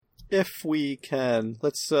if we can,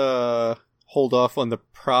 let's hold off on the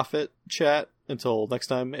profit chat until next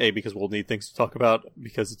time. A, because we'll need things to talk about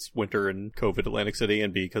because it's winter and COVID Atlantic City,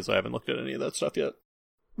 and B, because I haven't looked at any of that stuff yet.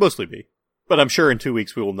 Mostly B. But I'm sure in 2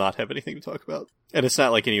 weeks we will not have anything to talk about. And it's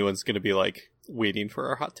not like anyone's going to be, like, waiting for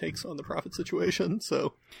our hot takes on the profit situation,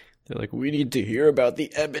 so... They're like, we need to hear about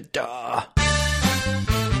the EBITDA.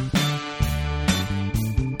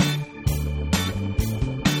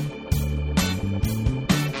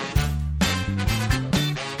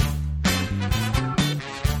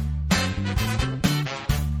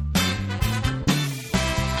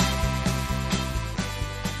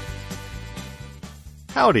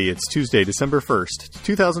 Howdy, it's Tuesday, December 1st,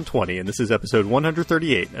 2020, and this is episode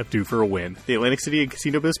 138 of Due for a Win, the Atlantic City and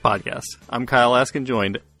Casino Biz podcast. I'm Kyle Askin,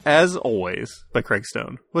 joined, as always, by Craig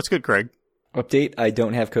Stone. What's good, Craig? Update, I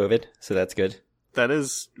don't have COVID, so that's good. That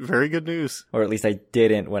is very good news. Or at least I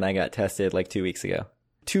didn't when I got tested like 2 weeks ago.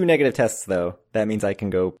 2 negative tests, though. That means I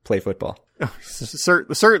can go play football.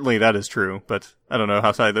 Certainly that is true, but I don't know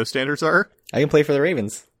how high those standards are. I can play for the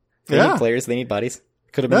Ravens. They need players, they need bodies.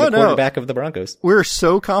 Could have been the quarterback of the Broncos. We're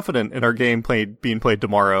so confident in our game being played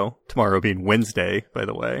tomorrow being Wednesday, by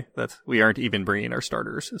the way, that we aren't even bringing our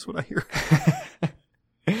starters, is what I hear.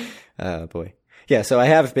 Oh, boy. Yeah, so I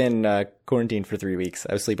have been quarantined for 3 weeks.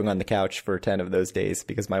 I was sleeping on the couch for 10 of those days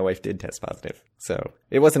because my wife did test positive. So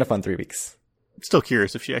it wasn't a fun 3 weeks. I'm still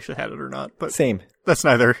curious if she actually had it or not, but same. That's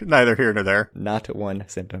neither here nor there. Not one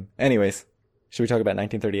symptom. Anyways, should we talk about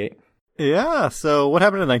 1938? Yeah, so what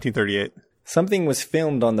happened in 1938? Something was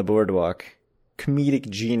filmed on the boardwalk. Comedic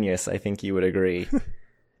genius, I think you would agree.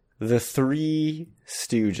 The Three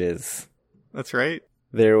Stooges. That's right.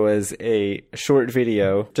 There was a short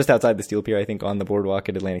video just outside the Steel Pier, I think, on the boardwalk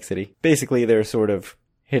at Atlantic City. Basically, they're sort of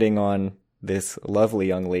hitting on this lovely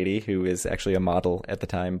young lady who is actually a model at the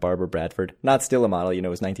time, Barbara Bradford. Not still a model, it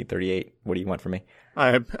was 1938. What do you want from me?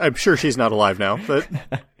 I'm sure she's not alive now, but...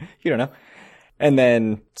 You don't know. And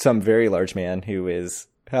then some very large man who is...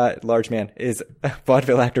 is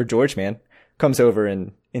vaudeville actor George Mann, comes over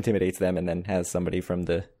and intimidates them and then has somebody from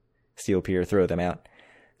the Steel Pier throw them out.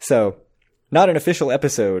 So, not an official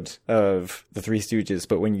episode of The Three Stooges,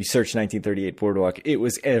 but when you search 1938 Boardwalk, it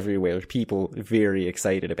was everywhere. People very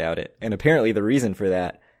excited about it. And apparently the reason for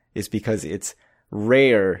that is because it's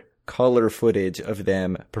rare color footage of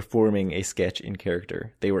them performing a sketch in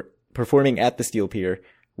character. They were performing at the Steel Pier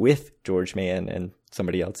with George Mann and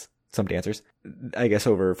somebody else. Some dancers, I guess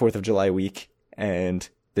over 4th of July week, and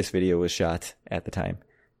this video was shot at the time.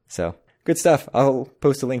 So, good stuff. I'll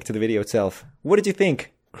post a link to the video itself. What did you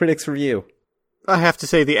think? Critics review. I have to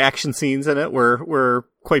say the action scenes in it were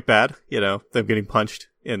quite bad. Them getting punched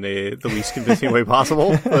in the least convincing way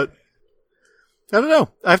possible. But, I don't know.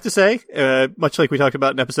 I have to say, much like we talked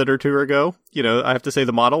about an episode or two ago, I have to say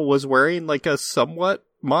the model was wearing like a somewhat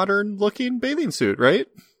modern looking bathing suit, right?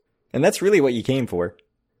 And that's really what you came for.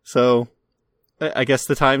 So, I guess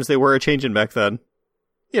the times they were a-changing back then.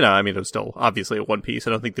 It was still obviously a one piece. I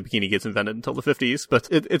don't think the bikini gets invented until the 50s, but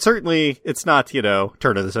it's not,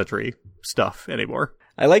 turn of the century stuff anymore.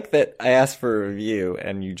 I like that I asked for a review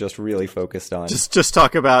and you just really focused on... Just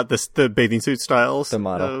talk about the bathing suit styles. The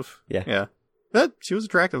model. Yeah. But she was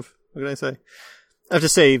attractive. What can I say? I have to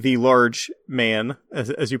say, the large man,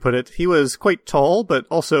 as you put it, he was quite tall, but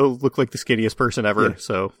also looked like the skinniest person ever,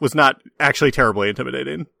 so was not actually terribly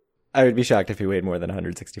intimidating. I would be shocked if he weighed more than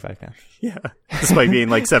 165 pounds. Yeah, despite being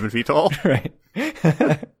like 7 feet tall. Right.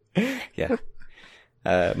 Yeah.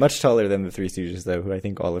 Much taller than the Three Stooges, though, who I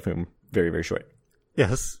think all of whom very, very short.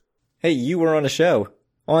 Yes. Hey, you were on a show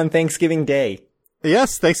on Thanksgiving Day.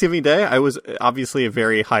 Yes, Thanksgiving Day. I was obviously a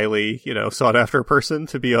very highly, sought after person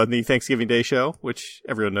to be on the Thanksgiving Day show, which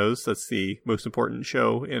everyone knows that's the most important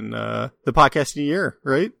show in the podcasting year,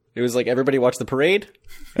 right? It was like everybody watched the parade,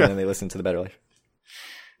 and then they listened to The Better Life.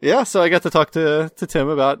 Yeah, so I got to talk to Tim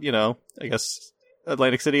about, I guess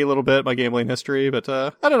Atlantic City a little bit, my gambling history, but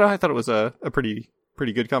I don't know. I thought it was a pretty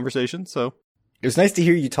good conversation. So it was nice to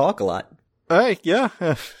hear you talk a lot. Yeah,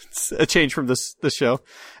 it's a change from this show.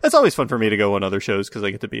 It's always fun for me to go on other shows because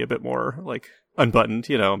I get to be a bit more like unbuttoned.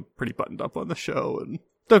 I'm pretty buttoned up on the show and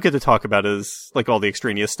don't get to talk about as like all the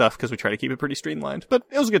extraneous stuff because we try to keep it pretty streamlined. But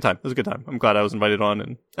it was a good time. I'm glad I was invited on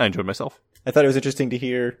and I enjoyed myself. I thought it was interesting to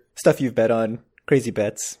hear stuff you've bet on, crazy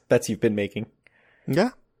bets you've been making. Yeah.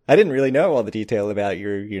 I didn't really know all the detail about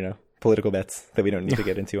your, political bets that we don't need to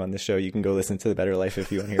get into on this show. You can go listen to The Better Life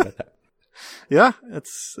if you want to hear about that. Yeah, it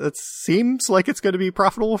seems like it's going to be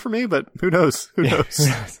profitable for me, but who knows? Who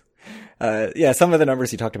knows? Yeah, some of the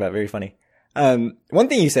numbers you talked about, very funny. One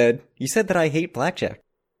thing you said that I hate blackjack.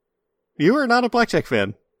 You are not a blackjack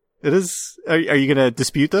fan. It is. Are you going to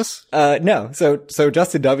dispute this? No. So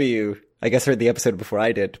Justin W., I guess, heard the episode before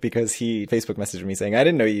I did because he Facebook messaged me saying, I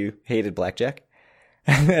didn't know you hated blackjack.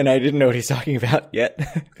 And I didn't know what he's talking about yet.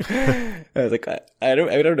 I was like, I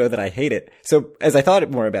don't know that I hate it. So as I thought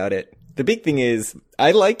more about it, the big thing is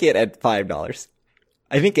I like it at $5.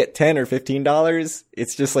 I think at $10 or $15,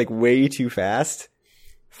 it's just like way too fast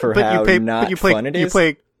for how not fun it is. You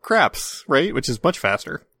play craps, right? Which is much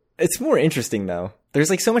faster. It's more interesting though. There's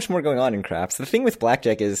like so much more going on in craps. The thing with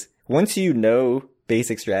blackjack is once you know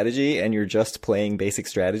basic strategy and you're just playing basic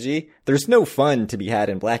strategy, there's no fun to be had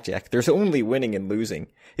in blackjack. There's only winning and losing.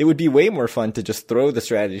 It would be way more fun to just throw the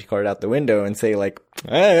strategy card out the window and say like,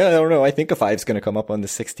 I don't know, I think a 5's going to come up on the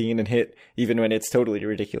 16 and hit, even when it's totally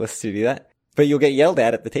ridiculous to do that. But you'll get yelled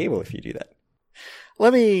at the table if you do that.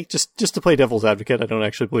 Let me just to play devil's advocate. I don't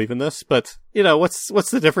actually believe in this, but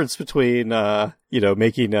what's the difference between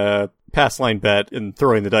making a pass line bet and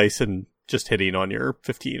throwing the dice and just hitting on your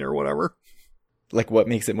 15 or whatever? Like what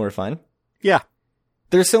makes it more fun? Yeah.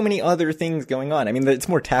 There's so many other things going on. I mean, it's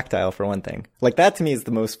more tactile for one thing. Like that to me is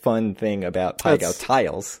the most fun thing about Pai Gow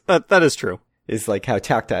Tiles. That is true. Is like how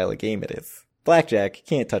tactile a game it is. Blackjack, you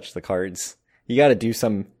can't touch the cards. You gotta do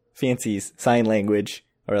some fancy sign language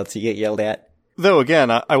or else you get yelled at. Though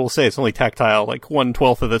again, I will say it's only tactile like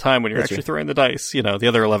 1/12 of the time when you're actually throwing the dice. The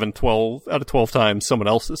other 12 out of 12 times someone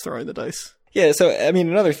else is throwing the dice. Yeah, so, I mean,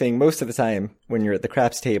 another thing, most of the time when you're at the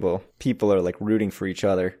craps table, people are like rooting for each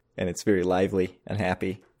other, and it's very lively and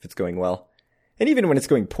happy if it's going well. And even when it's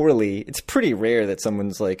going poorly, it's pretty rare that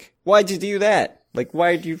someone's like, why'd you do that? Like,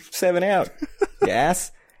 why'd you 7 out? You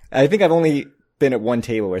ass? I think I've only been at one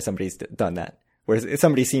table where somebody's done that, where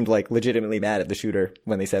somebody seemed like legitimately mad at the shooter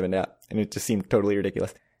when they 7'd out, and it just seemed totally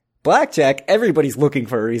ridiculous. Blackjack, everybody's looking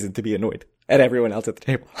for a reason to be annoyed at everyone else at the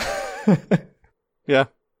table.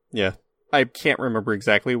 Yeah. I can't remember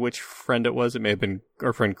exactly which friend it was. It may have been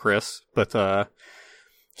our friend Chris, but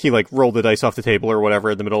he like rolled the dice off the table or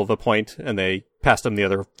whatever in the middle of a point, and they passed him the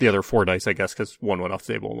other 4 dice, I guess, because one went off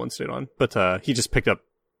the table and one stayed on. But he just picked up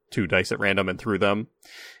 2 dice at random and threw them,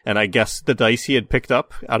 and I guess the dice he had picked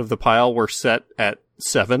up out of the pile were set at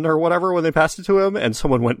 7 or whatever when they passed it to him, and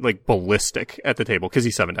someone went like ballistic at the table because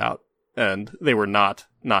he 7'd out, and they were not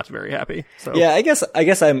very happy. So yeah, I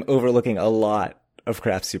guess I'm overlooking a lot of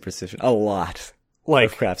craft superstition. A lot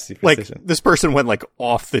of craft superstition. Like, this person went, like,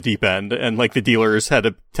 off the deep end, and, like, the dealers had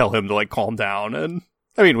to tell him to, like, calm down, and,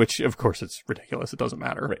 I mean, which, of course, it's ridiculous. It doesn't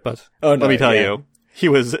matter. Right. But let me tell you, he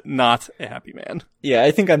was not a happy man. Yeah,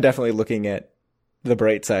 I think I'm definitely looking at the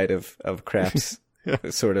bright side of craft's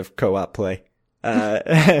sort of co-op play,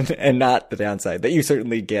 and not the downside that you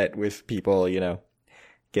certainly get with people,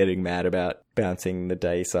 getting mad about bouncing the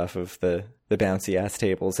dice off of the bouncy ass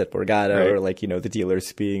tables at Borgata, right. Or like, the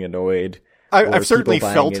dealers being annoyed. I've certainly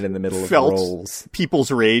felt it in the middle of rolls.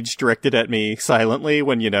 People's rage directed at me silently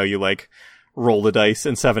when, you like roll the dice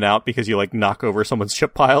and 7 out because you like knock over someone's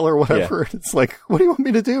chip pile or whatever. Yeah. It's like, what do you want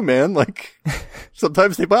me to do, man? Like,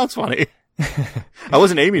 sometimes they bounce funny. I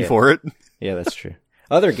wasn't aiming for it. Yeah, that's true.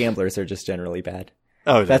 Other gamblers are just generally bad.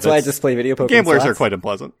 Oh, that's why I just play video poker. Gamblers are quite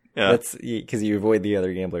unpleasant. Yeah. That's because you avoid the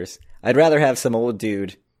other gamblers. I'd rather have some old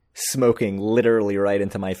dude smoking literally right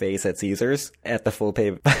into my face at Caesars at the full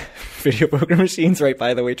pay video poker machines right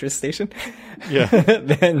by the waitress station. Yeah.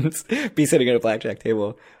 Than be sitting at a blackjack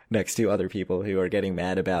table next to other people who are getting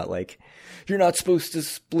mad about like, you're not supposed to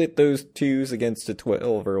split those 2s against a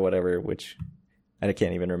 12 or whatever, which I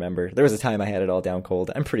can't even remember. There was a time I had it all down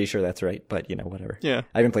cold. I'm pretty sure that's right, but whatever. Yeah.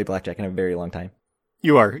 I haven't played blackjack in a very long time.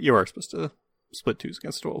 You are supposed to split 2s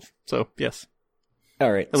against 12. So, yes.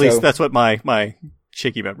 All right. At least that's what my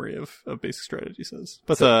shaky memory of basic strategy says.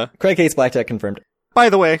 But Craig hates blackjack confirmed. By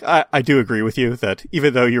the way, I do agree with you that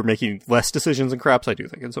even though you're making less decisions in craps, I do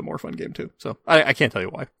think it's a more fun game too. So I can't tell you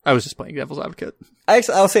why. I was just playing devil's advocate.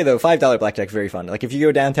 I'll say though, $5 blackjack very fun. Like if you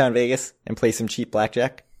go downtown Vegas and play some cheap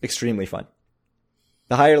blackjack, extremely fun.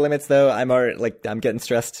 The higher limits though, I'm getting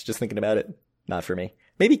stressed just thinking about it. Not for me.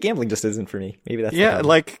 Maybe gambling just isn't for me. Maybe that's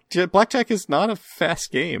like blackjack is not a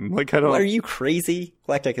fast game. Like I don't. Are you crazy?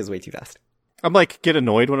 Blackjack is way too fast. I'm like, get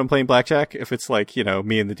annoyed when I'm playing blackjack. If it's like,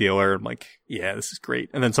 me and the dealer, I'm like, yeah, this is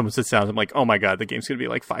great. And then someone sits down, I'm like, oh my God, the game's going to be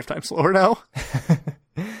like 5 times slower now.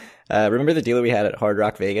 Remember the dealer we had at Hard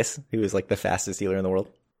Rock Vegas, who was like the fastest dealer in the world?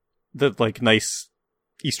 The like nice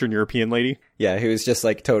Eastern European lady? Yeah, who was just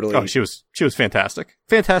like totally... Oh, she was fantastic.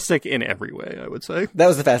 Fantastic in every way, I would say. That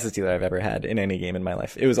was the fastest dealer I've ever had in any game in my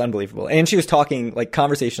life. It was unbelievable. And she was talking like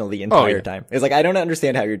conversational the entire time. It was like, I don't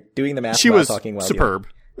understand how you're doing the math she while was talking while superb.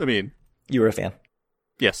 I mean... You were a fan.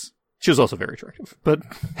 Yes. She was also very attractive, but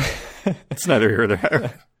it's neither here nor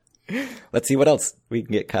there. Let's see what else we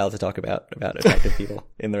can get Kyle to talk about attractive people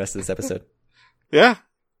in the rest of this episode. Yeah,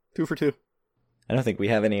 2 for 2. I don't think we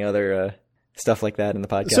have any other stuff like that in the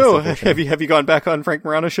podcast. So, have you gone back on Frank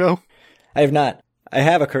Morano's show? I have not. I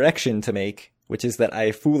have a correction to make, which is that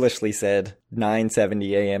I foolishly said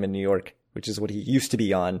 9:70 a.m. in New York, which is what he used to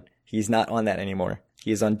be on. He's not on that anymore.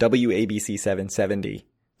 He is on WABC 770.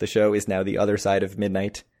 The show is now the other side of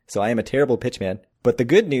midnight. So I am a terrible pitchman. But the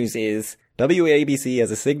good news is WABC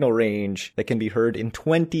has a signal range that can be heard in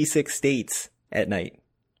 26 states at night.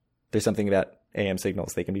 There's something about AM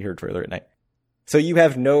signals. They can be heard further at night. So you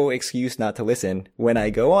have no excuse not to listen when I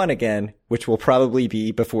go on again, which will probably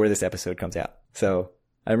be before this episode comes out. So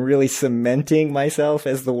I'm really cementing myself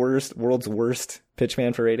as the world's worst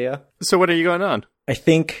pitchman for radio. So what are you going on? I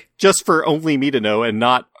think... Just for only me to know and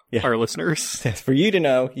not our listeners. For you to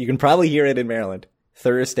know, you can probably hear it in Maryland.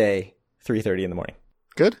 Thursday, 3:30 in the morning.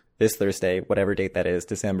 Good. This Thursday, whatever date that is,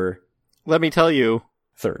 December... Let me tell you...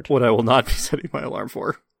 3rd. What I will not be setting my alarm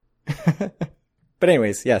for. But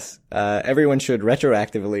anyways, yes. Everyone should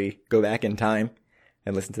retroactively go back in time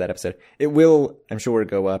and listen to that episode. It will, I'm sure,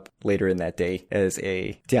 go up later in that day as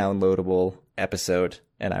a downloadable episode,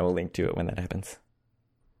 and I will link to it when that happens.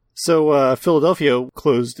 So, Philadelphia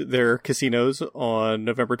closed their casinos on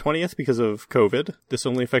November 20th because of COVID. This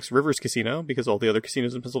only affects Rivers Casino because all the other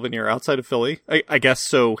casinos in Pennsylvania are outside of Philly. I guess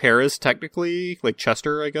so. Harrah's technically, like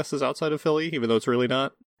Chester, I guess, is outside of Philly, even though it's really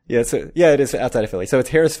not. Yeah, it is outside of Philly. So it's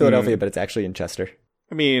Harrah's, Philadelphia, but it's actually in Chester.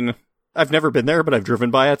 I mean, I've never been there, but I've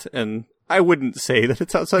driven by it, and I wouldn't say that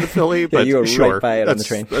it's outside of Philly, but you were sure. Right by it on the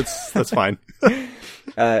train. That's fine.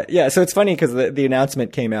 So it's funny because the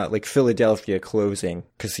announcement came out like Philadelphia closing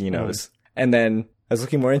casinos. And then I was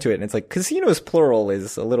looking more into it, and it's like casinos plural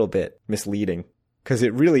is a little bit misleading because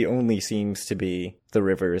it really only seems to be the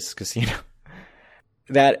Rivers Casino.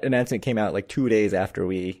 That announcement came out like 2 days after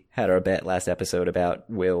we had our bet last episode about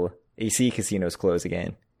will AC casinos close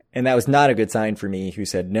again. And that was not a good sign for me, who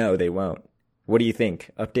said, no, they won't. What do you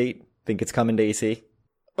think? Update? Think it's coming to AC?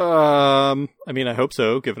 I mean, I hope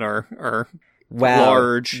so, given our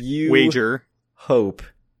large wager. Hope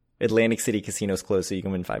Atlantic City casinos close so you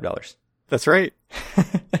can win $5. That's right.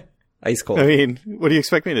 Ice cold. I mean, what do you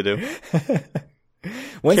expect me to do?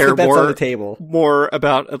 Once the bet's on the table. More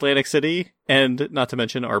about Atlantic City, and not to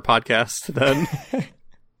mention our podcast, than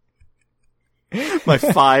my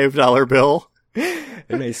 $5 bill.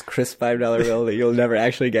 A nice crisp $5 bill that you'll never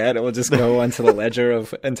actually get. It will just go onto the ledger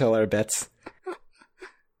until our bets.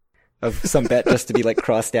 Of some bet just to be like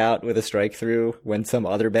crossed out with a strike through when some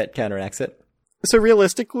other bet counteracts it. So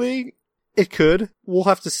realistically, it could. We'll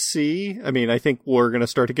have to see. I mean, I think we're going to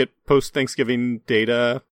start to get post-Thanksgiving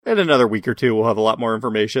data. In another week or two, we'll have a lot more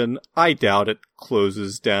information. I doubt it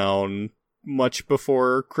closes down much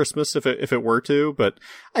before Christmas if it were to, but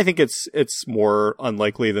I think it's more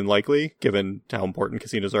unlikely than likely, given how important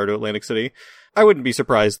casinos are to Atlantic City. I wouldn't be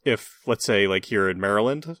surprised if, let's say, like here in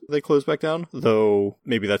Maryland, they close back down, though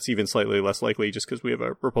maybe that's even slightly less likely just because we have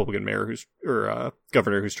a Republican mayor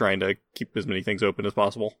governor who's trying to keep as many things open as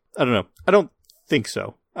possible. I don't know. I don't think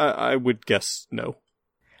so. I would guess no.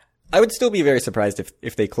 I would still be very surprised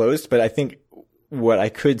if they closed, but I think what I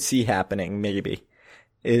could see happening, maybe,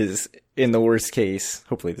 is in the worst case,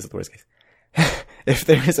 hopefully this is the worst case, if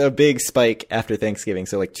there's a big spike after Thanksgiving,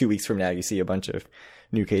 so like 2 weeks from now you see a bunch of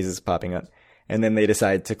new cases popping up, and then they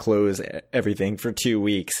decide to close everything for 2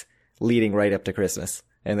 weeks leading right up to Christmas,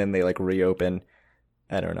 and then they like reopen.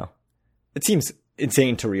 I don't know. It seems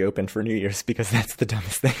insane to reopen for New Year's because that's the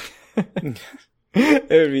dumbest thing. It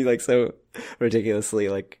would be like so ridiculously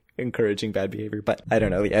like encouraging bad behavior, but I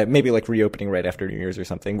don't know. Yeah, maybe like reopening right after New Year's or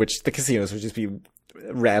something, which the casinos would just be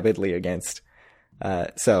rabidly against.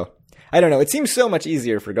 So I don't know. It seems so much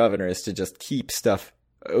easier for governors to just keep stuff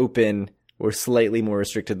open or slightly more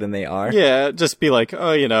restricted than they are. Yeah, just be like,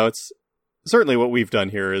 oh, it's certainly what we've done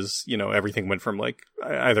here is, everything went from like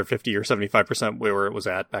either 50 or 75% where it was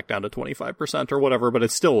at back down to 25% or whatever, but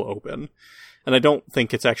it's still open. And I don't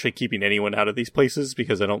think it's actually keeping anyone out of these places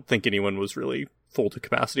because I don't think anyone was really full to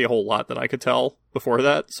capacity a whole lot that I could tell before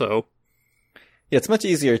that. So yeah, it's much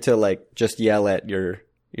easier to like just yell at your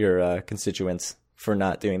constituents for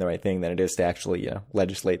not doing the right thing than it is to actually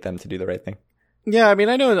legislate them to do the right thing. Yeah, I mean,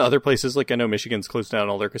 I know in other places, like I know Michigan's closed down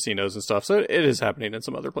all their casinos and stuff, so it is happening in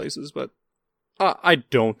some other places, but I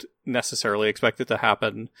don't necessarily expect it to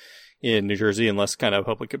happen in New Jersey unless kind of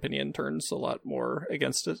public opinion turns a lot more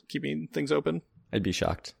against it, keeping things open. I'd be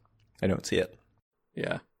shocked. I don't see it.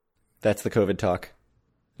 Yeah. That's the COVID talk,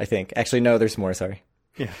 I think. Actually, no, there's more, sorry.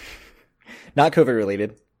 Yeah. Not COVID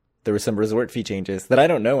related. There were some resort fee changes that I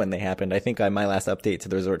don't know when they happened. I think my last update to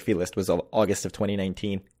the resort fee list was August of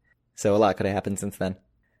 2019. So a lot could have happened since then.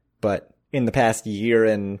 But in the past year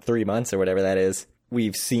and 3 months or whatever that is,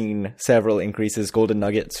 we've seen several increases. Golden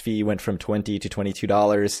Nugget's fee went from $20 to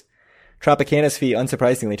 $22. Tropicana's fee,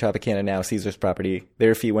 unsurprisingly, Tropicana now, Caesars property,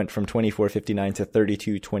 their fee went from $24.59 to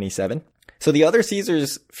 $32.27. So the other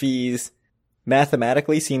Caesars fees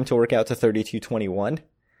mathematically seem to work out to $32.21.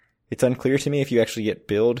 It's unclear to me if you actually get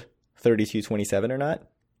billed $32.27 or not.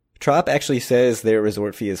 Trop actually says their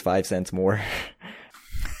resort fee is 5 cents more.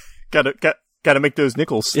 Gotta make those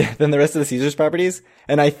nickels. Yeah, than the rest of the Caesars properties.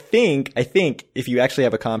 And I think if you actually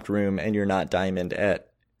have a comped room and you're not Diamond at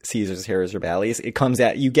Caesars, Harrah's, or Bally's, it comes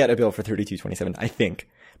out, you get a bill for $32.27, I think.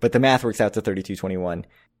 But the math works out to $32.21.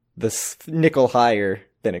 The nickel higher,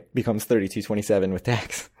 then it becomes $32.27 with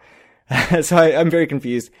tax. So I'm very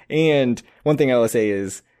confused. And one thing I will say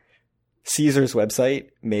is Caesars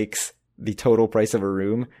website makes the total price of a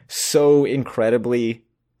room so incredibly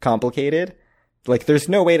complicated. Like, there's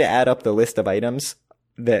no way to add up the list of items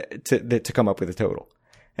to come up with a total.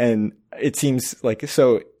 And it seems like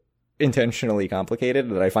so intentionally complicated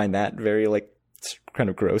that I find that very, like, kind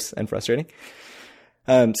of gross and frustrating.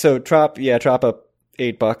 So Trop up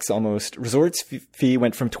 $8 almost. Resorts fee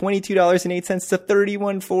went from $22.08 to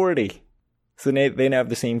 $31.40. So they now have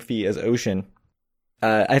the same fee as Ocean.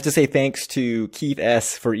 I have to say thanks to Keith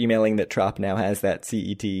S. for emailing that Trop now has that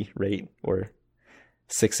CET rate, or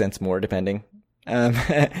 6 cents more, depending.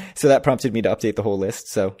 So that prompted me to update the whole list.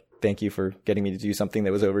 So thank you for getting me to do something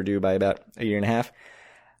that was overdue by about a year and a half.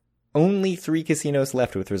 Only 3 casinos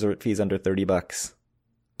left with resort fees under $30.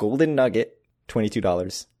 Golden Nugget,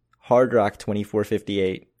 $22. Hard Rock,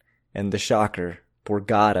 $24.58. And the shocker,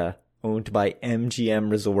 Borgata, owned by MGM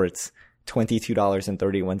Resorts,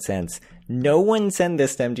 $22.31. No one send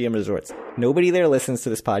this to MGM Resorts. Nobody there listens to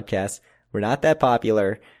this podcast. We're not that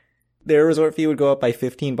popular. Their resort fee would go up by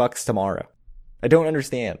 $15 tomorrow. I don't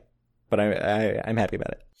understand, but I'm happy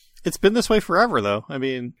about it. It's been this way forever, though. I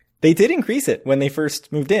mean, they did increase it when they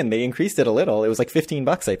first moved in. They increased it a little. It was like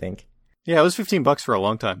 $15, I think. Yeah, it was $15 for a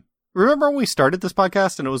long time. Remember when we started this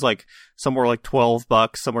podcast and it was like somewhere like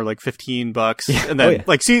 $12, somewhere like $15, yeah. And then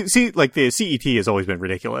like like the CET has always been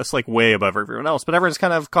ridiculous, like way above everyone else. But everyone's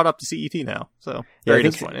kind of caught up to CET now, so very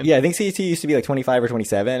disappointing. Yeah, I think CET used to be like $25 or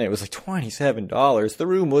 $27. It was like $27. The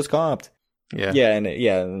room was comped. Yeah,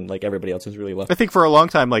 and like everybody else was really low. I think for a long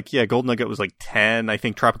time, like, yeah, Golden Nugget was like 10. I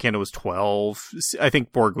think Tropicana was 12. I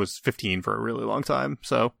think Borg was 15 for a really long time.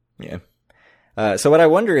 So yeah. So what I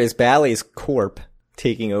wonder is Bally's Corp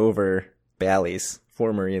taking over Bally's,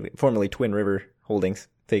 formerly Twin River Holdings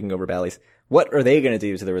taking over Bally's. What are they going to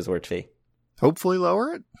do to the resort fee? Hopefully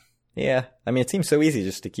lower it. Yeah, I mean, it seems so easy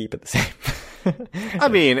just to keep it the same. I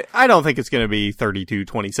mean, I don't think it's going to be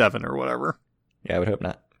 $32.27 or whatever. Yeah, I would hope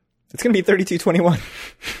not. It's going to be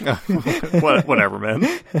 $32.21. Whatever, man.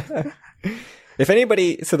 If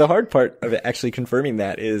anybody, so the hard part of it actually confirming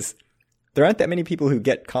that is there aren't that many people who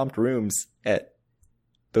get comped rooms at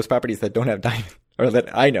those properties that don't have Diamond, or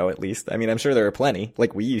that I know at least. I mean, I'm sure there are plenty,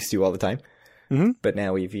 like we used to all the time. Mm-hmm. But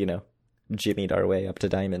now we've, jimmied our way up to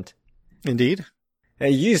Diamond. Indeed. I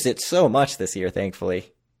used it so much this year,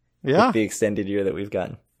 thankfully. Yeah. With the extended year that we've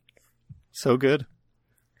gotten. So good.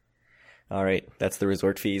 All right, that's the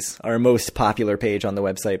resort fees. Our most popular page on the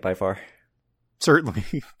website by far. Certainly.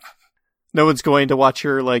 No one's going to watch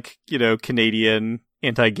your, Canadian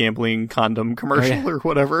anti-gambling condom commercial or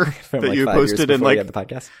whatever From that you 5 posted years in we had the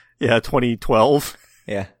podcast. 2012.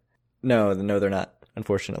 Yeah. No, they're not,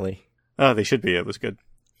 unfortunately. Oh, they should be. It was good.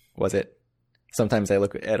 Was it? Sometimes I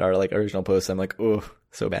look at our original posts, I'm like, oh,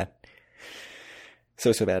 so bad.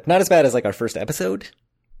 So bad. Not as bad as our first episode.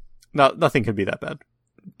 No, nothing could be that bad.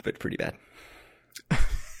 But pretty bad.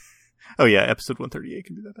 Oh yeah, episode 138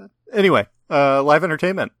 can be that bad. Anyway, live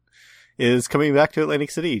entertainment is coming back to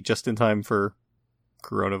Atlantic City just in time for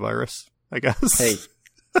coronavirus, I guess. Hey,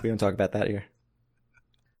 we don't talk about that here.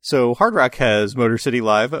 So Hard Rock has Motor City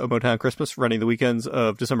Live, a Motown Christmas, running the weekends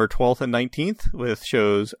of December 12th and 19th with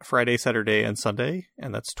shows Friday, Saturday, and Sunday,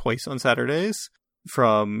 and that's twice on Saturdays.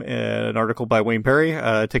 From an article by Wayne Perry,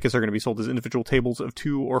 tickets are going to be sold as individual tables of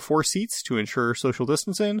 2 or 4 seats to ensure social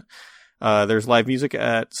distancing. There's live music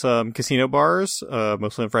at some casino bars,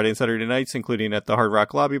 mostly on Friday and Saturday nights, including at the Hard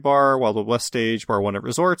Rock Lobby Bar, Wildwood West Stage, Bar 1 at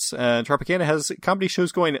Resorts, and Tropicana has comedy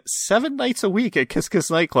shows going 7 nights a week at Kiss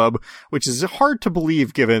Kiss Nightclub, which is hard to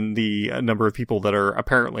believe given the number of people that are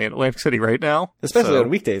apparently in Atlantic City right now. Especially on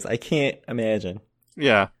weekdays. I can't imagine.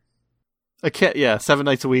 Yeah. 7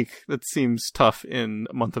 nights a week. That seems tough in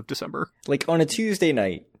a month of December. Like on a Tuesday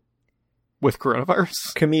night. With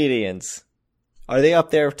coronavirus. Comedians. Are they up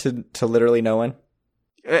there to literally no one?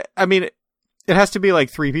 I mean, it has to be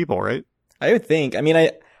 3 people, right? I would think. I mean,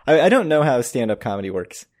 I don't know how stand-up comedy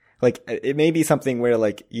works. Like, it may be something where,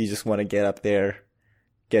 like, you just want to get up there,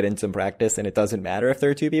 get in some practice, and it doesn't matter if there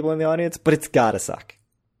are 2 people in the audience, but it's gotta suck.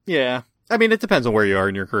 Yeah. I mean, it depends on where you are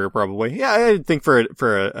in your career, probably. Yeah, I think for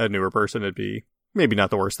a newer person, it'd be maybe not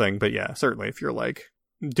the worst thing, but yeah, certainly if you're, like,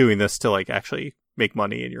 doing this to, like, actually make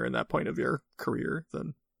money and you're in that point of your career,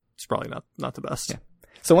 then it's probably not the best. Yeah.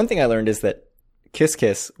 So one thing I learned is that Kiss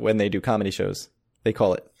Kiss, when they do comedy shows, they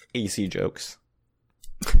call it AC Jokes.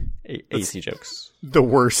 AC Jokes. The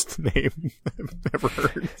worst name I've ever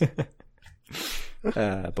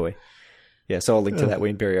heard. Boy. Yeah, so I'll link to that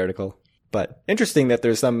Wayne Berry article. But interesting that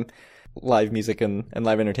there's some live music and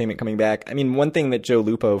live entertainment coming back. I mean, one thing that Joe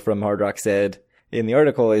Lupo from Hard Rock said in the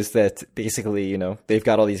article is that basically, you know, they've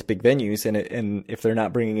got all these big venues, and if they're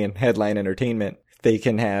not bringing in headline entertainment, they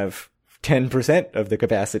can have 10% of the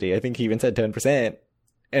capacity. I think he even said 10%,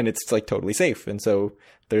 and it's like totally safe. And so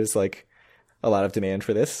there's like a lot of demand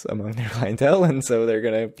for this among their clientele, and so they're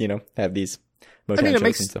gonna, you know, have these Motown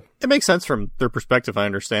shows. It makes sense from their perspective, I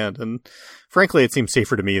understand, and frankly, it seems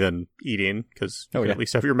safer to me than eating because you can at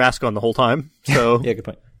least have your mask on the whole time. So yeah, good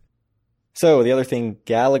point. So the other thing,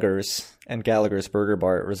 Gallagher's and Gallagher's Burger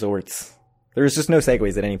Bar at resorts. There's just no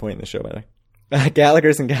segues at any point in the show, by the way.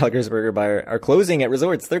 Gallagher's and Gallagher's Burger Bar are closing at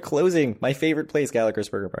resorts. They're closing. My favorite place, Gallagher's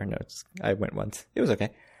Burger Bar. No, I went once. It was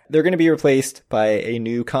okay. They're going to be replaced by a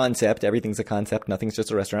new concept. Everything's a concept. Nothing's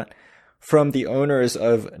just a restaurant. From the owners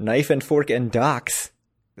of Knife and Fork and Docks.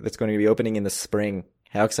 That's going to be opening in the spring.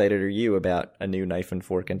 How excited are you about a new Knife and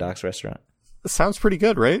Fork and Docks restaurant? It sounds pretty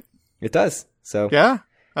good, right? It does. So yeah,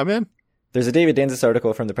 I'm in. There's a David Danzis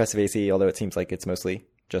article from the Press of AC, although it seems like it's mostly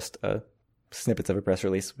just snippets of a press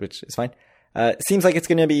release, which is fine. It seems like it's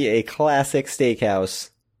going to be a classic steakhouse,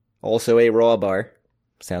 also a raw bar,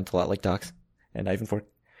 sounds a lot like Docks and Knife and Fork,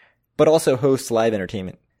 but also hosts live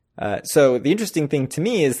entertainment. So the interesting thing to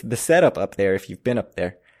me is the setup up there, if you've been up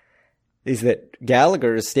there, is that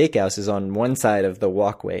Gallagher's Steakhouse is on one side of the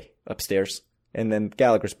walkway upstairs, and then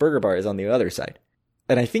Gallagher's Burger Bar is on the other side.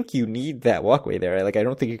 And I think you need that walkway there. Like, I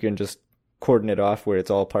don't think you can just cordon it off where it's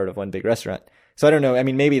all part of one big restaurant. So I don't know. I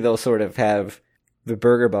mean, maybe they'll sort of have the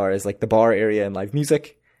burger bar is like the bar area and live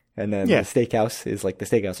music, and then the steakhouse is like the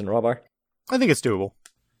steakhouse and raw bar. I think it's doable.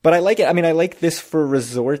 But I like it. I mean, I like this for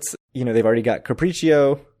resorts. You know, they've already got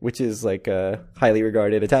Capriccio, which is like a highly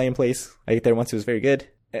regarded Italian place. I ate there once. It was very good.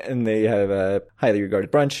 And they have a highly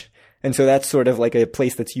regarded brunch. And so that's sort of like a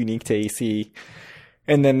place that's unique to AC.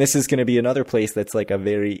 And then this is going to be another place that's like a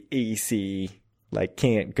very AC, like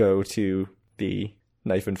can't go to the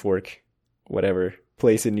Knife and Fork, whatever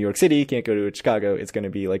place in New York City, can't go to Chicago. It's going to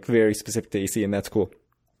be like very specific to AC, and that's cool.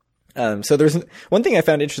 So there's one thing I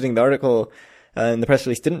found interesting. The article in the press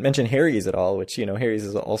release didn't mention Harry's at all, which, you know, Harry's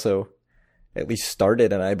is also at least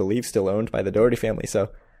started and I believe still owned by the Doherty family. So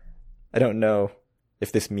I don't know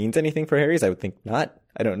if this means anything for Harry's. I would think not.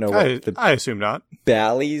 I don't know what I assume not.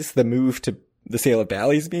 Bally's, the move to the sale of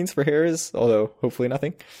Bally's means for Harry's, although hopefully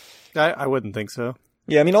nothing. I wouldn't think so.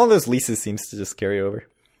 Yeah, I mean, all those leases seems to just carry over.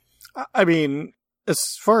 I mean, as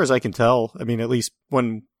far as I can tell, I mean, at least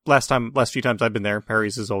last few times I've been there,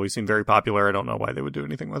 Harry's has always seemed very popular. I don't know why they would do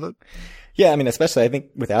anything with it. Yeah, I mean, especially I think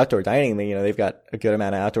with outdoor dining, you know, they've got a good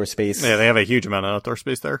amount of outdoor space. Yeah, they have a huge amount of outdoor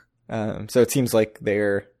space there. So it seems like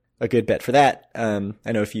they're a good bet for that.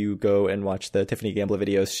 I know if you go and watch the Tiffany Gambler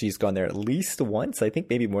videos, she's gone there at least once. I think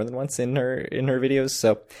maybe more than once in her videos.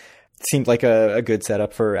 So it seemed like a good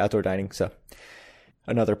setup for outdoor dining. So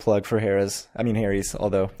another plug for Harry's,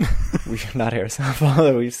 although not Harris,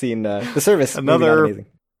 although we've seen the service. Another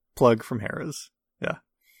plug from Harris. Yeah.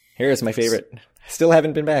 Harris, my favorite. Still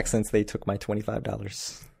haven't been back since they took my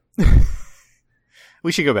 $25.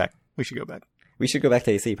 We should go back. We should go back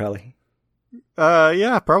to AC, probably.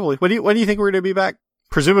 Yeah, probably. When do you think we're going to be back?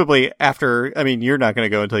 Presumably after, I mean, you're not going to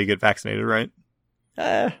go until you get vaccinated, right?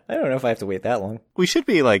 I don't know if I have to wait that long. We should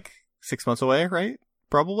be like 6 months away, right?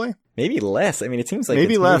 Probably. Maybe less. I mean, it seems like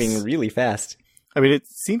it's moving really fast. I mean, it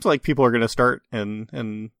seems like people are going to start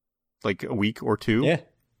in like a week or two. Yeah.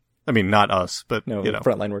 I mean, not us, but no, you know,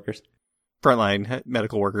 frontline workers. Frontline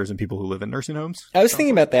medical workers and people who live in nursing homes. I was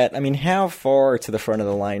thinking about that. I mean, how far to the front of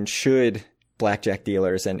the line should blackjack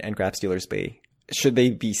dealers and craps dealers be? Should they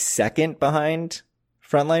be second behind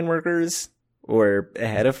frontline workers or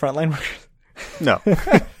ahead of frontline workers? No.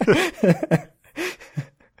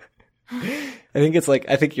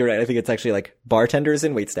 I think you're right. I think it's actually like bartenders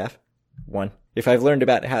and waitstaff. One. If I've learned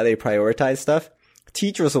about how they prioritize stuff,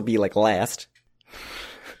 teachers will be like last.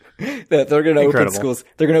 They're going to open schools.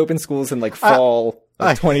 They're going to open schools in like fall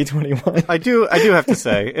of 2021. I do have to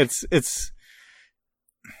say it's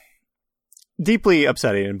deeply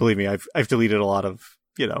upsetting, and believe me, I've deleted a lot of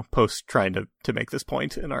post trying to make this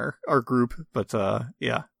point in our group. But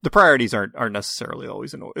yeah, the priorities aren't necessarily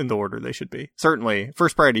always in the order they should be. Certainly,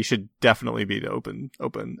 first priority should definitely be to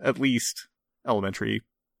open at least elementary,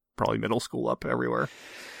 probably middle school up everywhere.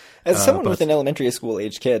 As someone with an elementary school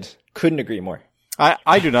age kid, couldn't agree more.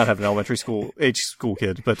 I do not have an elementary school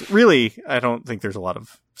kid, but really, I don't think there's a lot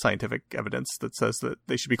of scientific evidence that says that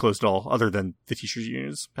they should be closed at all, other than the teachers'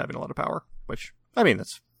 unions having a lot of power, which, I mean,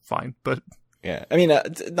 that's fine, but... Yeah, I mean,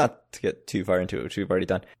 not to get too far into it, which we've already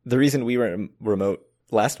done. The reason we were remote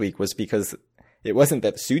last week was because it wasn't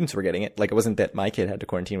that the students were getting it. Like, it wasn't that my kid had to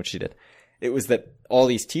quarantine, which she did. It was that all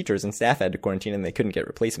these teachers and staff had to quarantine and they couldn't get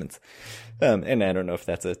replacements. And I don't know if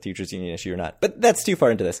that's a teachers union issue or not, but that's too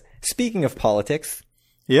far into this. Speaking of politics.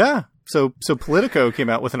 Yeah. So Politico came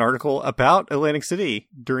out with an article about Atlantic City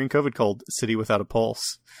during COVID called City Without a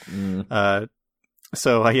Pulse.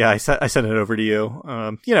 So I sent it over to you.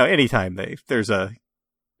 Anytime there's a,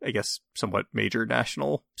 I guess, somewhat major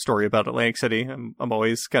national story about Atlantic City, I'm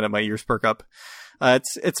always kind of, my ears perk up.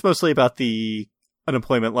 It's mostly about the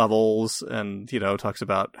unemployment levels, and talks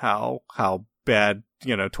about how bad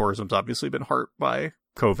tourism's obviously been hurt by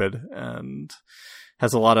COVID, and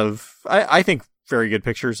has a lot of I think very good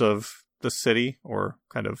pictures of the city, or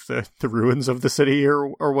kind of the ruins of the city,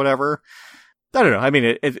 or whatever. I don't know. I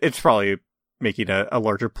mean, it's probably making a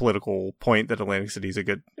larger political point that Atlantic City is a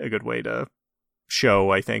good way to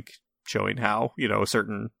show, I think, showing how a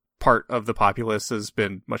certain part of the populace has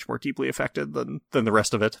been much more deeply affected than the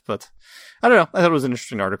rest of it. But I don't know. I thought it was an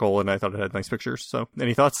interesting article, and I thought it had nice pictures. So,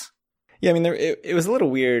 any thoughts? Yeah, I mean, it was a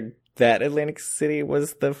little weird that Atlantic City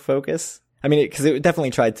was the focus. I mean, because it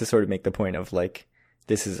definitely tried to sort of make the point of, like,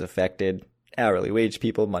 this has affected hourly wage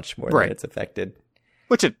people much more than it's affected.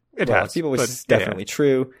 Which it has. People, which is definitely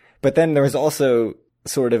true. But then there was also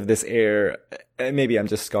sort of this air, maybe I'm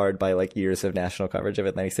just scarred by, like, years of national coverage of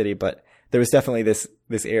Atlantic City, but there was definitely this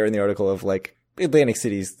air in the article of, like, Atlantic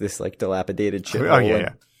City's this, like, dilapidated shit. Oh,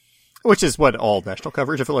 yeah. Which is what all national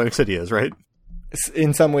coverage of Atlantic City is, right?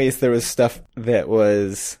 In some ways, there was stuff that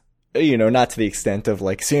was, not to the extent of,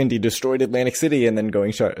 like, Sandy destroyed Atlantic City and then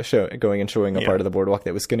going and showing a part of the boardwalk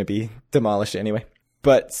that was going to be demolished anyway.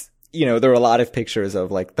 But, there were a lot of pictures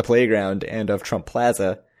of, like, the playground and of Trump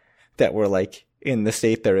Plaza that were, like, in the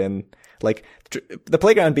state they're in. Like, the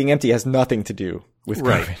playground being empty has nothing to do with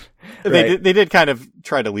COVID. Right. They did kind of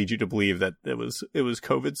try to lead you to believe that it was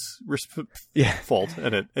COVID's fault,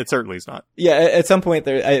 and it certainly is not. Yeah, at some point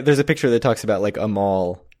there's a picture that talks about, like, a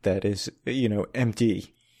mall that is,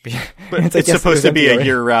 empty. But it's supposed to be a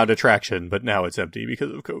year-round attraction, but now it's empty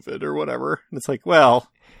because of COVID or whatever. And it's like, well...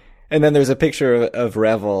 And then there's a picture of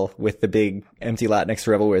Revel with the big empty lot next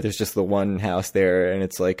to Revel where there's just the one house there, and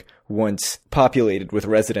it's like, once populated with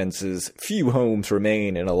residences, few homes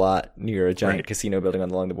remain in a lot near a giant casino building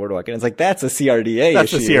along the boardwalk. And it's like, that's a CRDA issue.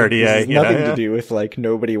 That's a CRDA. This has nothing to do with, like,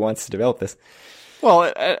 nobody wants to develop this.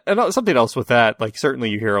 Well, and something else with that, like, certainly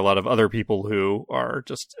you hear a lot of other people who are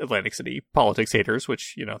just Atlantic City politics haters,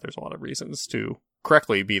 which, there's a lot of reasons to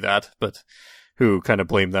correctly be that, but who kind of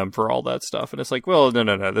blame them for all that stuff. And it's like, well,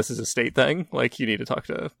 no, this is a state thing. Like, you need to talk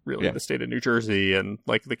to the state of New Jersey and,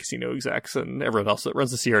 like, the casino execs and everyone else that runs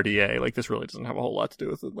the CRDA. Like, this really doesn't have a whole lot to do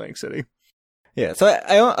with Atlantic City. Yeah, so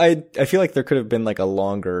I feel like there could have been, like, a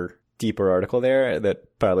longer, deeper article there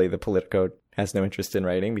that probably the Politico has no interest in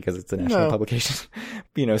writing because it's a national publication.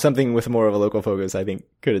 Something with more of a local focus, I think,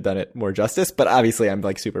 could have done it more justice. But obviously, I'm,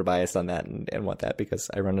 like, super biased on that and want that because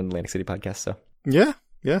I run an Atlantic City podcast. So yeah.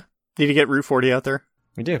 Need to get Route 40 out there.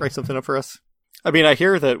 We do. Write something up for us. I mean, I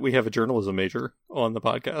hear that we have a journalism major on the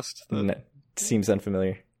podcast. That seems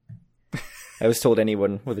unfamiliar. I was told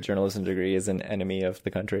anyone with a journalism degree is an enemy of the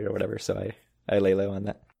country or whatever, so I lay low on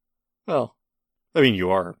that. Well, I mean, you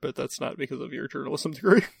are, but that's not because of your journalism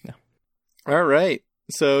degree. No. All right.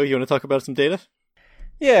 So you want to talk about some data?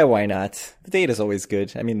 Yeah, why not? The data's always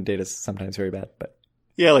good. I mean, the data's sometimes very bad, but...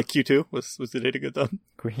 Yeah, like Q2. Was the data good then?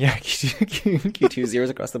 Yeah, Q2 zeros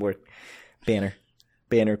across the board. Banner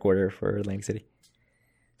quarter for Atlantic City.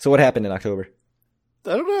 So what happened in October?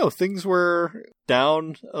 I don't know. Things were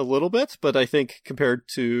down a little bit, but I think compared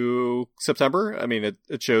to September, I mean,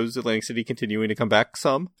 it shows Atlantic City continuing to come back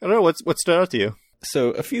some. I don't know. What stood out to you?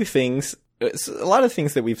 So a few things. A lot of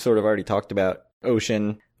things that we've sort of already talked about.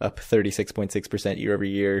 Ocean up 36.6% year over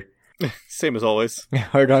year. Same as always.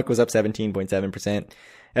 Hard Rock was up 17.7%.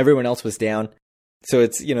 Everyone else was down. So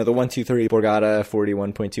it's, the 1, 2, 3, Borgata,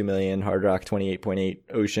 41.2 million, Hard Rock, 28.8,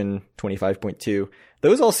 Ocean, 25.2.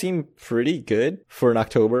 Those all seem pretty good for an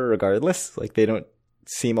October regardless. Like, they don't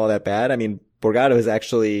seem all that bad. I mean, Borgata was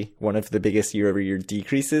actually one of the biggest year over year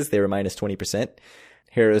decreases. They were minus 20%.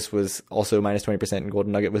 Harris was also minus 20% and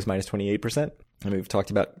Golden Nugget was minus 28%. And we've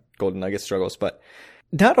talked about Golden Nugget struggles, but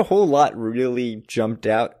not a whole lot really jumped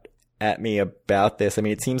out at me about this. I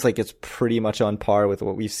mean, it seems like it's pretty much on par with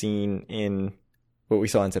what we've seen in what we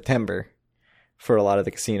saw in September for a lot of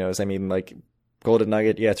the casinos. I mean, like Golden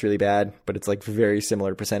Nugget, yeah, it's really bad, but it's like very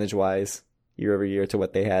similar percentage wise year over year to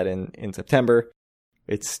what they had in September.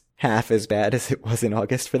 It's half as bad as it was in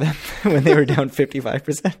August for them when they were down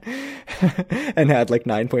 55% and had like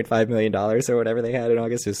 $9.5 million or whatever they had in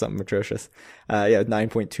August. It was something atrocious.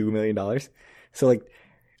 $9.2 million. So like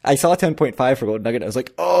I saw 10.5 for Golden Nugget. I was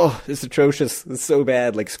like, oh, this is atrocious. This is so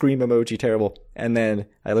bad. Like scream emoji, terrible. And then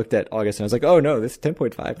I looked at August and I was like, oh no, this is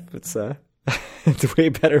 10.5. It's, it's way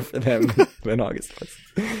better for them than August was.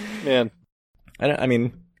 Man. I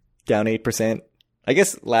mean, down 8%. I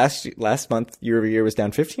guess last month, year over year, was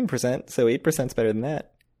down 15%, so 8% is better than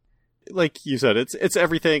that. Like you said, it's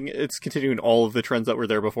everything. It's continuing all of the trends that were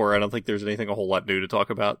there before. I don't think there's anything a whole lot new to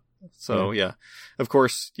talk about. So, yeah. Of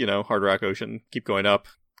course, Hard Rock Ocean keep going up.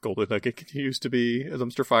 Golden Nugget continues to be a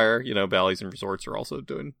dumpster fire. Bally's and resorts are also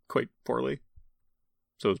doing quite poorly.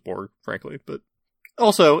 So is Borg, frankly. But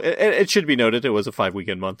also, it should be noted, it was a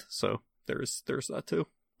 5-weekend month, so there's that too.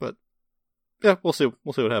 But yeah, we'll see.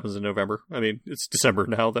 We'll see what happens in November. I mean, it's December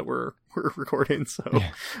now that we're recording, so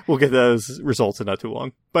We'll get those results in not too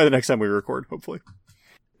long. By the next time we record, hopefully.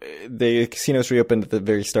 The casinos reopened at the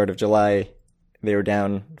very start of July. They were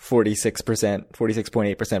down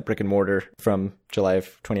 46.8% brick and mortar from July of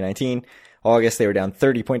 2019. August, they were down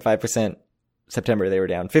 30.5%. September, they were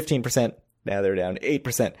down 15%. Now they're down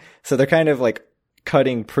 8%. So they're kind of like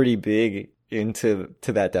cutting pretty big into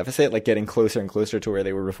that deficit, like getting closer and closer to where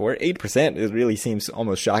they were before. 8%, it really seems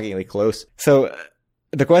almost shockingly close. So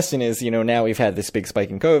the question is, now we've had this big spike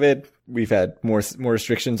in COVID. We've had more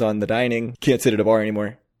restrictions on the dining. Can't sit at a bar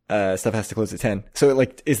anymore. Stuff has to close at 10. So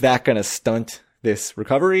like, is that going to stunt this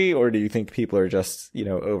recovery, or do you think people are just,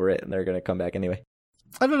 over it and they're going to come back anyway?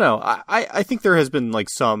 I don't know. I think there has been like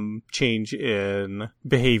some change in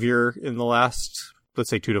behavior in the last, let's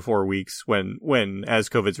say 2 to 4 weeks when as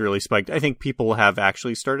COVID's really spiked. I think people have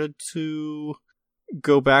actually started to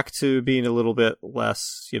go back to being a little bit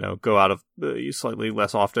less, go out of slightly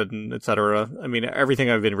less often, etc. I mean, everything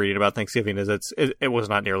I've been reading about Thanksgiving is it was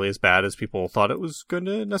not nearly as bad as people thought it was going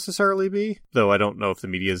to necessarily be, though I don't know if the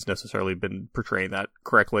media has necessarily been portraying that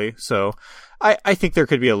correctly. So I think there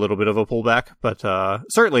could be a little bit of a pullback, but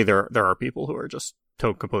certainly there are people who are just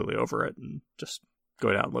completely over it and just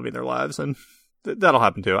going out and living their lives, and that'll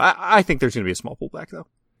happen too. I think there's going to be a small pullback though.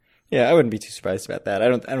 Yeah, I wouldn't be too surprised about that. I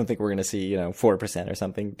don't think we're going to see, 4% or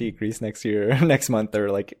something decrease next year, next month, or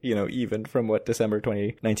like, even from what December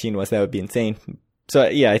 2019 was. That would be insane. So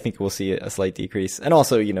yeah, I think we'll see a slight decrease. And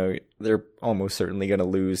also, they're almost certainly going to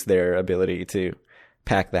lose their ability to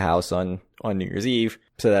pack the house on New Year's Eve.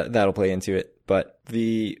 So that'll play into it. But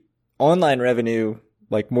the online revenue,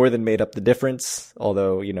 like, more than made up the difference.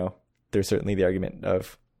 Although, there's certainly the argument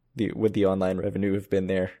of would the online revenue have been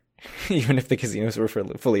there even if the casinos were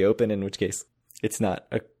fully open, in which case it's not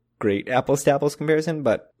a great apples to apples comparison,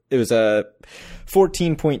 but it was a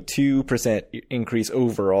 14.2% increase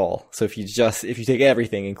overall. So if you take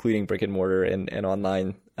everything, including brick and mortar and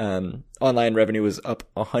online, online revenue was up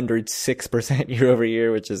 106% year over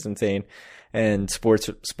year, which is insane. And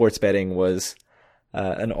sports betting was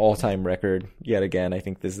an all-time record yet again. I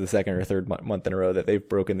think this is the second or third month in a row that they've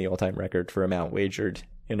broken the all-time record for amount wagered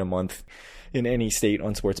in a month in any state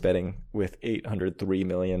on sports betting, with $803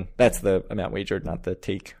 million. That's the amount wagered, not the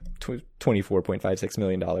take. $24.56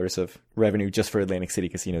 million of revenue just for Atlantic City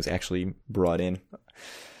casinos actually brought in.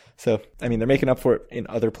 So, I mean, they're making up for it in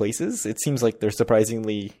other places. It seems like they're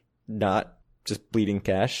surprisingly not just bleeding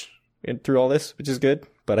cash through all this, which is good.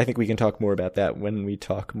 But I think we can talk more about that when we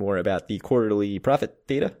talk more about the quarterly profit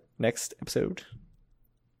data next episode.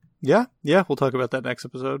 Yeah, we'll talk about that next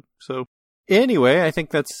episode. So anyway, I think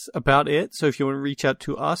that's about it. So if you want to reach out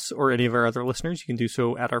to us or any of our other listeners, you can do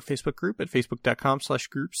so at our Facebook group at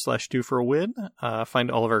facebook.com/group/doforawin.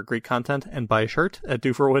 Find all of our great content and buy a shirt at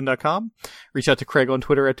doforawin.com. Reach out to Craig on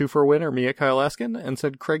Twitter at doforawin or me at Kyle Askin, and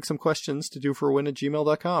send Craig some questions to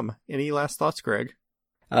doforawin@gmail.com. Any last thoughts, Craig?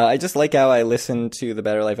 I just like how I listened to the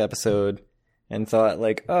Better Life episode and thought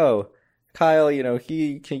like, oh, Kyle,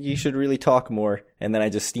 he should really talk more. And then I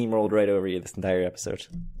just steamrolled right over you this entire episode.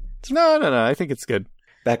 No. I think it's good.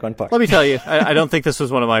 Back on par. Let me tell you, I don't think this was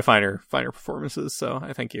one of my finer performances. So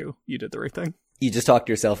I think you did the right thing. You just talked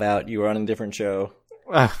yourself out. You were on a different show.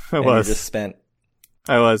 I was. You just spent.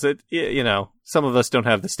 I was. Some of us don't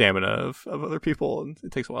have the stamina of other people, and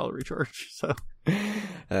it takes a while to recharge. So,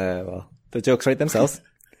 well, the jokes write themselves.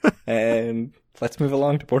 And let's move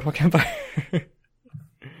along to Boardwalk Empire.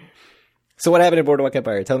 So what happened in Boardwalk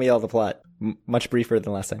Empire? Tell me all the plot. Much briefer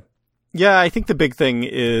than last time. Yeah, I think the big thing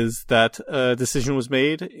is that a decision was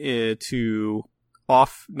made to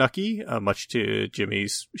off Nucky, much to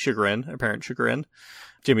Jimmy's apparent chagrin.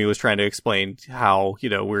 Jimmy was trying to explain how,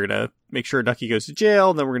 we're going to make sure Nucky goes to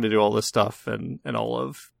jail, and then we're going to do all this stuff, and all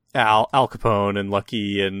of Al Capone and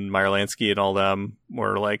Lucky and Meyer Lansky and all them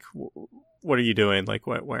were like, what are you doing? Like,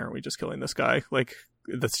 why aren't we just killing this guy? Like,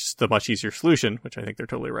 that's just a much easier solution, which I think they're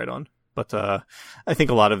totally right on. But I think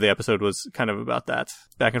a lot of the episode was kind of about that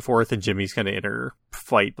back and forth, and Jimmy's kind of inner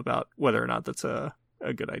fight about whether or not that's a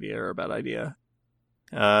good idea or a bad idea.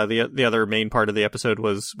 The other main part of the episode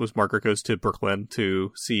was Margaret goes to Brooklyn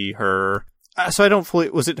to see her. So I don't fully,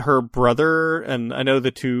 was it her brother? And I know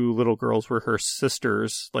the two little girls were her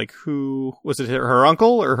sisters. Like, who was it? Her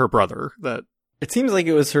uncle or her brother? That it seems like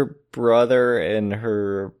it was her brother and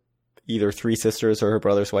her either three sisters or her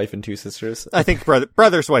brother's wife and two sisters. I think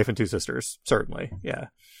brother's wife and two sisters, certainly. Yeah.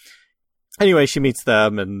 Anyway, she meets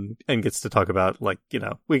them and gets to talk about, like,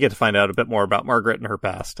 we get to find out a bit more about Margaret and her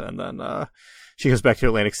past. And then she goes back to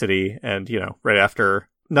Atlantic City, and, right after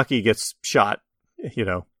Nucky gets shot,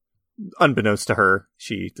 unbeknownst to her,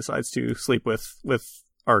 she decides to sleep with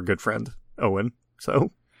our good friend Owen.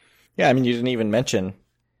 So yeah, I mean, you didn't even mention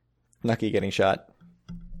Nucky getting shot.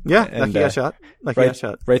 Yeah, Nucky got shot. Got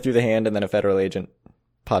shot right through the hand, and then a federal agent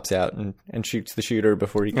pops out and shoots the shooter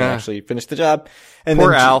before he can actually finish the job. And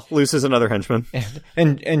poor Al loses another henchman.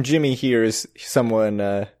 And Jimmy hears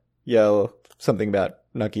someone yell something about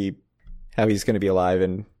Nucky, how he's going to be alive,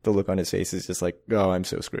 and the look on his face is just like, oh, I'm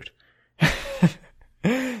so screwed.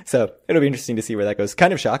 So it'll be interesting to see where that goes.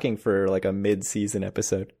 Kind of shocking for like a mid-season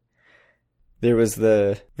episode. There was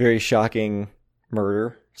the very shocking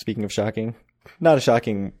murder. Speaking of shocking, not a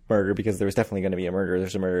shocking murder because there was definitely going to be a murder.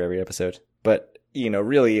 There's a murder every episode. But,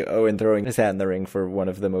 really Owen throwing his hat in the ring for one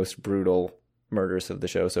of the most brutal murders of the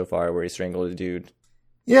show so far, where he strangled a dude.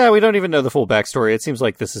 Yeah, we don't even know the full backstory. It seems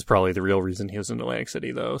like this is probably the real reason he was in Atlantic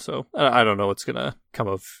City, though. So I don't know what's going to come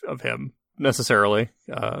of him necessarily.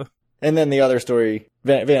 And then the other story,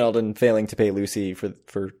 Van Alden failing to pay Lucy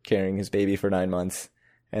for carrying his baby for 9 months.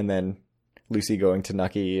 And then Lucy going to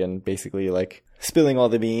Nucky and basically like spilling all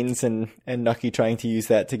the beans, and Nucky trying to use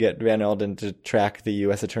that to get Van Alden to track the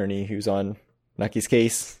U.S. attorney who's on Nucky's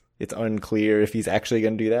case. It's unclear if he's actually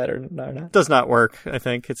going to do that or not. Does not work, I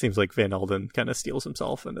think. It seems like Van Alden kind of steals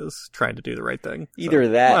himself and is trying to do the right thing. Either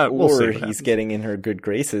that or he's getting in her good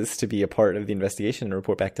graces to be a part of the investigation and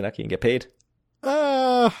report back to Nucky and get paid.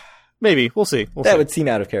 Maybe. We'll see. That would seem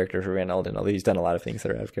out of character for Van Alden, although he's done a lot of things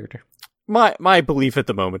that are out of character. My belief at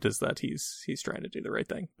the moment is that he's trying to do the right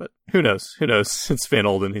thing, but who knows? It's Van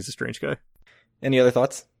Alden. He's a strange guy. Any other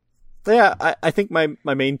thoughts? Yeah, I think my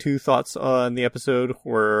main two thoughts on the episode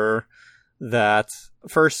were that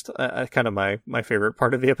first, kind of my favorite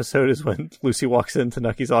part of the episode is when Lucy walks into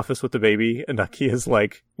Nucky's office with the baby, and Nucky is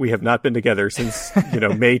like, "We have not been together since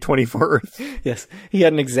May 24th." Yes, he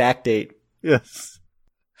had an exact date. Yes,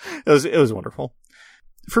 it was wonderful.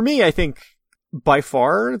 For me, I think by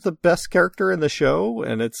far the best character in the show,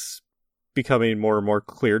 and it's becoming more and more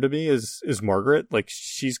clear to me, is Margaret. Like,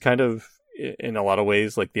 she's kind of, in a lot of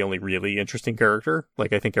ways, like the only really interesting character.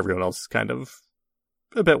 Like, I think everyone else is kind of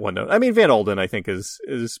a bit one note. I mean, Van Alden, I think,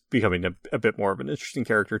 is becoming a bit more of an interesting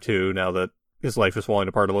character too, now that his life is falling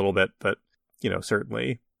apart a little bit. But,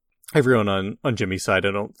 certainly everyone on Jimmy's side,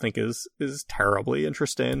 I don't think is terribly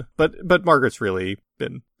interesting. But Margaret's really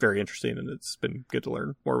been very interesting, and it's been good to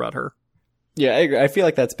learn more about her. Yeah, I agree. I feel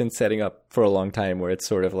like that's been setting up for a long time, where it's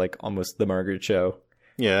sort of like almost the Margaret show.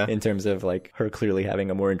 Yeah. In terms of like her clearly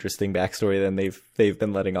having a more interesting backstory than they've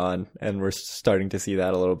been letting on, and we're starting to see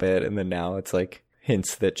that a little bit. And then now it's like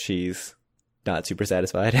hints that she's not super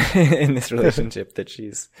satisfied in this relationship that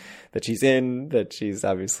she's in, that she's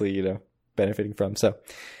obviously, benefiting from. So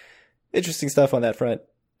interesting stuff on that front.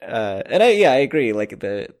 And I agree. Like,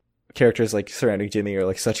 the characters like surrounding Jimmy are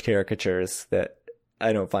like such caricatures that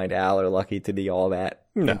I don't find Al or Lucky to be all that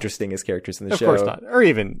interesting as characters in the show. Of course not. Or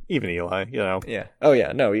even Eli, Yeah. Oh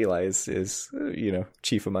yeah. No, Eli is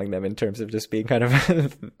chief among them in terms of just being kind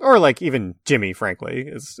of or like even Jimmy, frankly,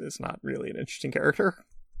 is not really an interesting character,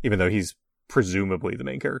 even though he's presumably the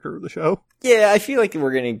main character of the show. Yeah, I feel like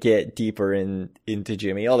we're gonna get deeper into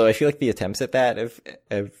Jimmy, although I feel like the attempts at that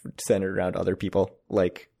have centered around other people,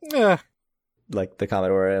 like the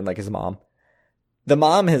Commodore and like his mom. The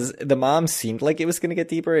mom seemed like it was going to get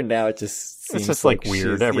deeper, and now it just seems it's just like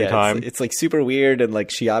weird every time. It's like super weird, and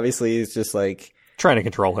like she obviously is just like trying to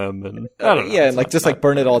control him, and I don't know. Yeah, and like just like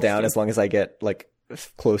burn it all down as long as I get like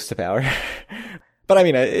close to power. But I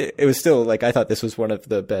mean, it was still like, I thought this was one of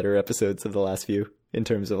the better episodes of the last few in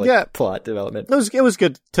terms of like plot development. It was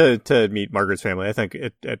good to meet Margaret's family. I think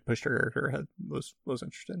it pushed her character ahead. Was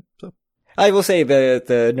interesting. So I will say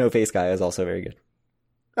the no face guy is also very good.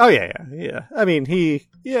 Oh yeah. I mean, we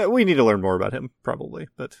need to learn more about him probably,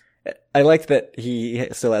 but I liked that he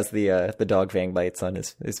still has the dog fang bites on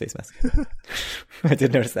his face mask. I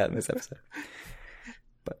did notice that in this episode.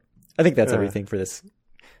 But I think that's everything for this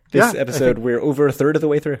episode. We're over a third of the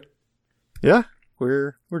way through. Yeah,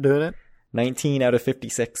 we're doing it. 19 out of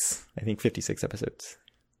 56. I think 56 episodes.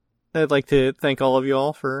 I'd like to thank all of you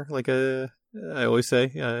all for I always say,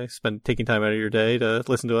 taking time out of your day to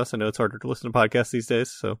listen to us. I know it's harder to listen to podcasts these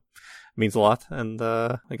days, so it means a lot. And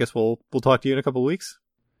I guess we'll talk to you in a couple of weeks.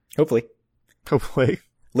 Hopefully.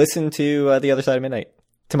 Listen to The Other Side of Midnight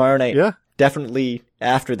tomorrow night. Yeah. Definitely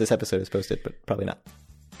after this episode is posted, but probably not.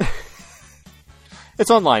 It's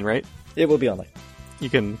online, right? It will be online. You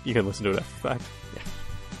can listen to it after the fact.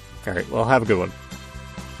 Yeah. All right. Well, have a good one.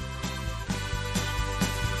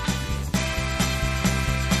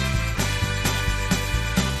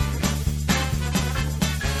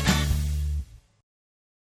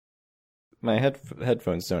 My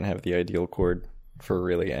headphones don't have the ideal cord for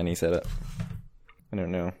really any setup. I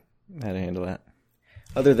don't know how to handle that.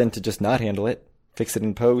 Other than to just not handle it. Fix it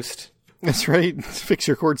in post. That's right. Fix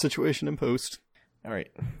your cord situation in post. All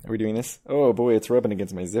right. Are we doing this? Oh boy, it's rubbing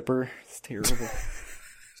against my zipper. It's terrible.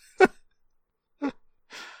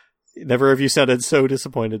 Never have you sounded so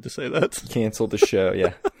disappointed to say that. Cancel the show,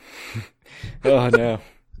 yeah. Oh no.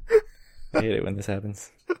 I hate it when this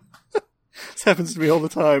happens. This happens to me all the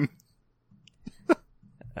time.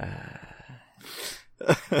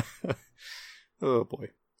 Oh boy.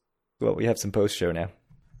 Well, we have some post-show now.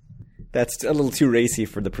 That's a little too racy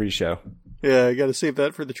for the pre-show. Yeah, I gotta save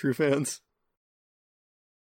that for the true fans.